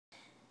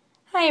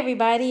Hi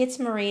everybody, it's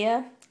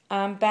Maria.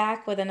 I'm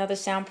back with another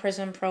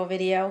Soundprism Pro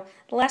video.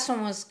 The last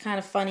one was kind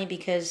of funny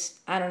because,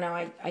 I don't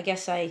know, I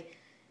guess I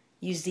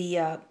used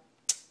the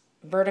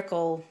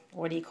vertical,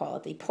 what do you call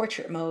it, the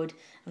portrait mode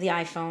of the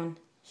iPhone,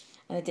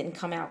 and it didn't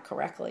come out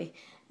correctly.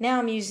 Now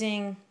I'm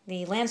using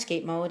the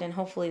landscape mode, and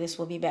hopefully this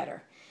will be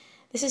better.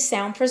 This is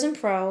Soundprism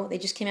Pro. They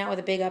just came out with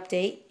a big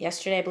update.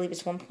 Yesterday, I believe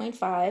it's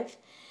 1.5,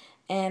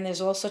 and there's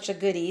all sorts of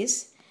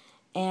goodies.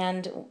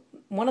 And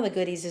one of the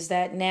goodies is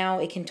that now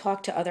it can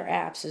talk to other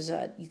apps.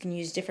 You can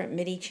use different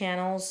MIDI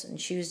channels and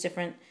choose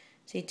different,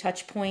 say,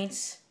 touch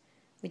points.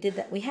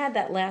 We had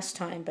that last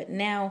time, but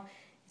now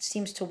it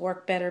seems to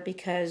work better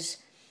because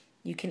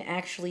you can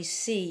actually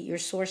see your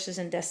sources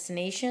and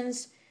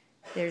destinations.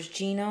 There's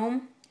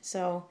Genome,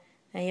 so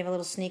now you have a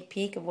little sneak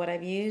peek of what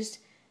I've used,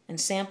 and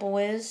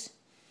Samplewiz.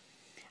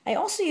 I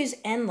also use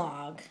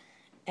NLog,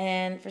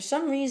 and for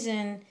some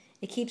reason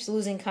it keeps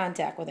losing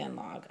contact with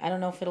NLog. I don't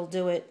know if it'll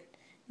do it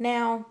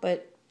now,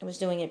 but I was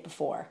doing it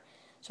before.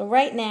 So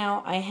right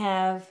now I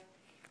have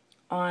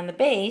on the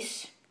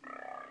bass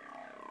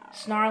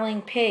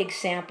Snarling Pig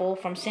sample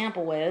from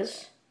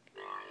Samplewiz.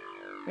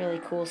 Really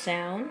cool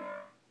sound.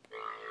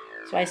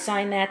 So I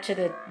assign that to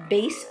the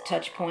bass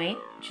touch point,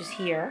 which is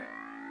here.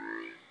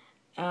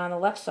 On the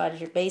left side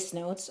is your bass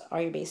notes,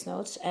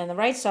 and the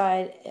right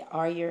side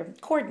are your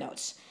chord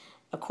notes,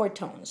 chord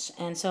tones.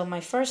 And so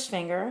my first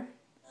finger,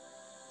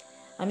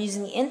 I'm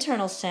using the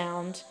internal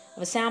sound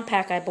of a sound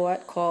pack I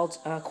bought called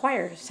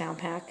Choir Sound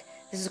Pack.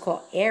 This is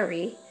called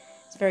Airy.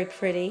 It's very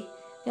pretty.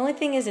 The only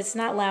thing is it's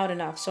not loud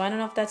enough, so I don't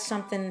know if that's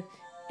something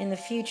in the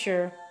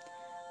future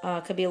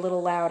could be a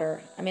little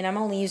louder. I mean, I'm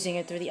only using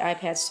it through the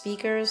iPad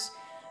speakers,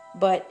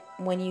 but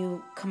when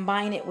you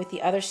combine it with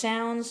the other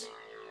sounds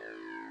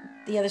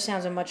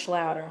are much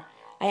louder.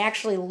 I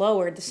actually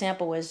lowered the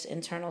Samplewiz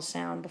internal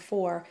sound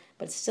before,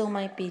 but it still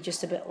might be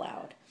just a bit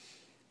loud.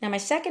 Now my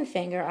second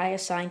finger I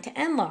assigned to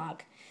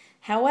NLog.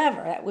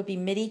 However, that would be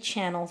MIDI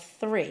channel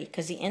 3,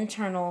 because the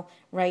internal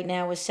right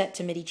now is set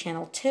to MIDI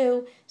channel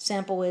 2,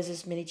 Samplewiz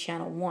is MIDI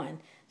channel 1.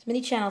 So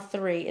MIDI channel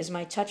 3 is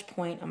my touch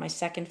point on my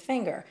second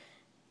finger.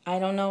 I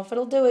don't know if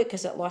it'll do it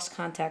because it lost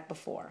contact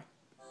before.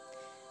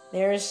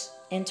 There's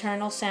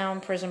internal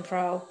sound Prism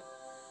Pro,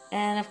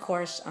 and of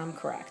course I'm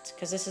correct,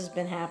 because this has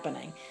been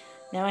happening.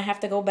 Now I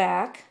have to go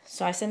back,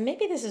 so I said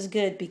maybe this is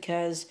good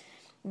because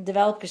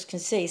developers can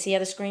see how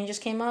the screen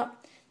just came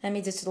up? That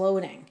means it's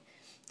loading.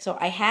 So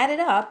I had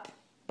it up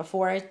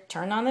before I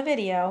turned on the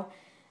video,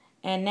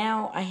 and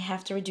now I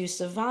have to reduce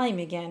the volume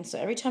again. So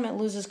every time it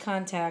loses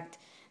contact,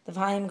 the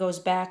volume goes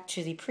back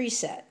to the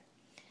preset.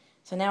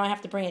 So now I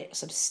have to bring it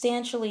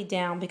substantially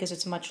down because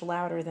it's much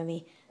louder than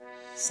the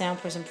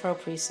Soundprism Pro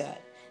preset.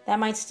 That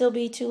might still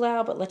be too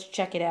loud, but let's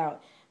check it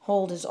out.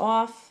 Hold is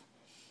off.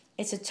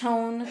 It's a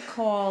tone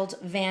called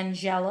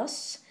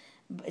Vangelis.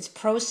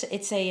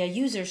 It's a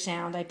user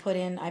sound I put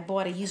in. I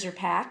bought a user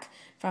pack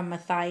from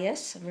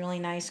Matthias, a really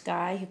nice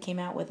guy who came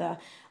out with a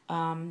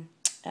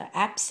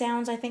App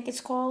Sounds, I think it's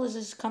called, is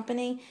his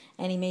company,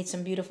 and he made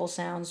some beautiful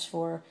sounds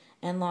for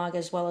NLog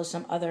as well as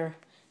some other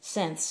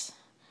synths,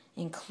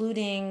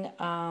 including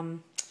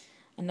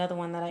another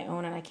one that I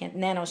own and I can't,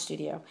 Nano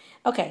Studio.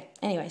 Okay,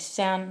 anyway,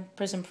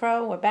 Soundprism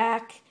Pro, we're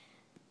back.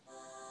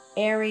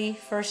 Airy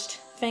first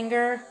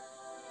finger.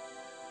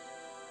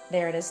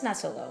 There it is, not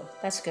so low.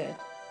 That's good.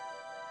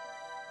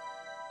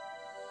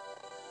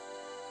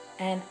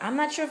 And I'm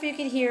not sure if you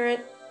could hear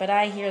it, but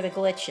I hear the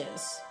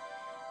glitches,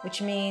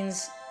 which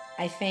means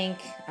I think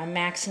I'm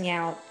maxing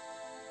out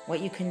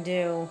what you can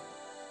do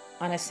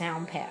on a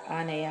sound pad,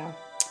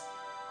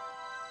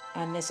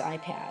 on this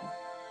iPad.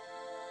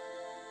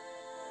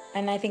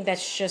 And I think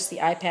that's just the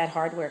iPad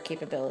hardware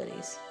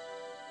capabilities.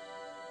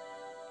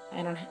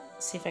 I don't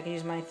see if I can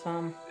use my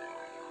thumb.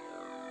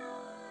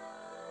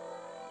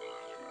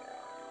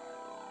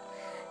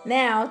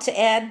 Now to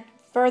add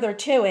further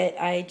to it,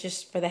 I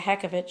just, for the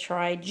heck of it,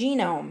 tried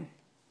Genome.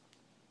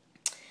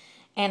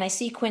 And I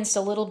sequenced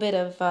a little bit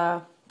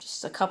of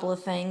just a couple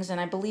of things,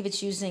 and I believe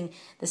it's using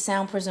the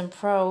Soundprism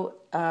Pro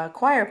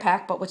choir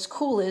pack, but what's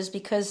cool is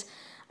because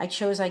I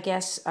chose, I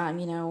guess,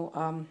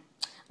 a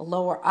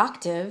lower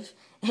octave,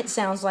 it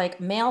sounds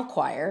like male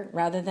choir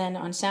rather than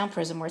on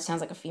Soundprism where it sounds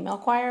like a female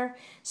choir.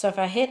 So if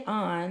I hit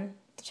on,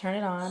 to turn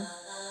it on,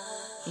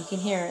 you can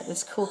hear it,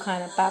 this cool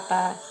kind of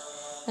ba-ba.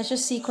 Let's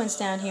just sequence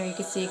down here, you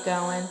can see it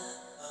going.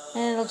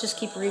 And it'll just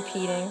keep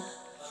repeating.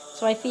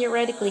 So I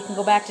theoretically can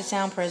go back to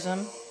Soundprism.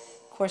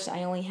 Of course,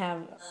 I only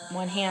have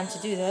one hand to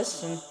do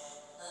this, and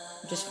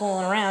I'm just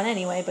fooling around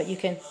anyway, but you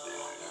can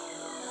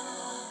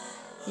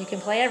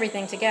play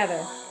everything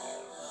together.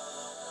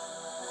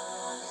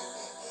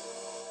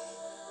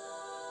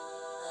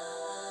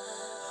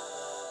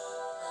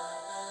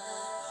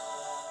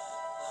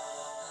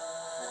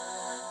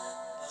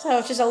 So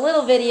it's just a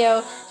little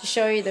video to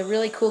show you the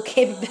really cool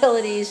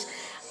capabilities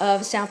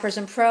of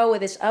Soundprism Pro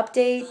with this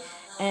update,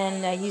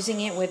 and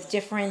using it with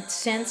different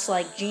synths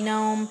like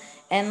Genome,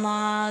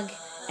 NLog,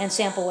 and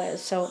Samplewiz.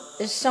 So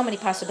there's so many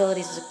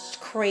possibilities, it's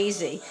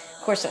crazy.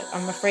 Of course,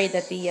 I'm afraid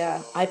that the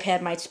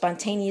iPad might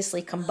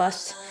spontaneously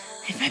combust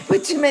if I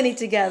put too many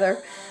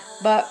together.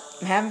 But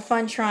I'm having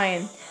fun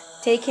trying.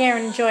 Take care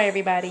and enjoy,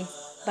 everybody.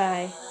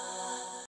 Bye.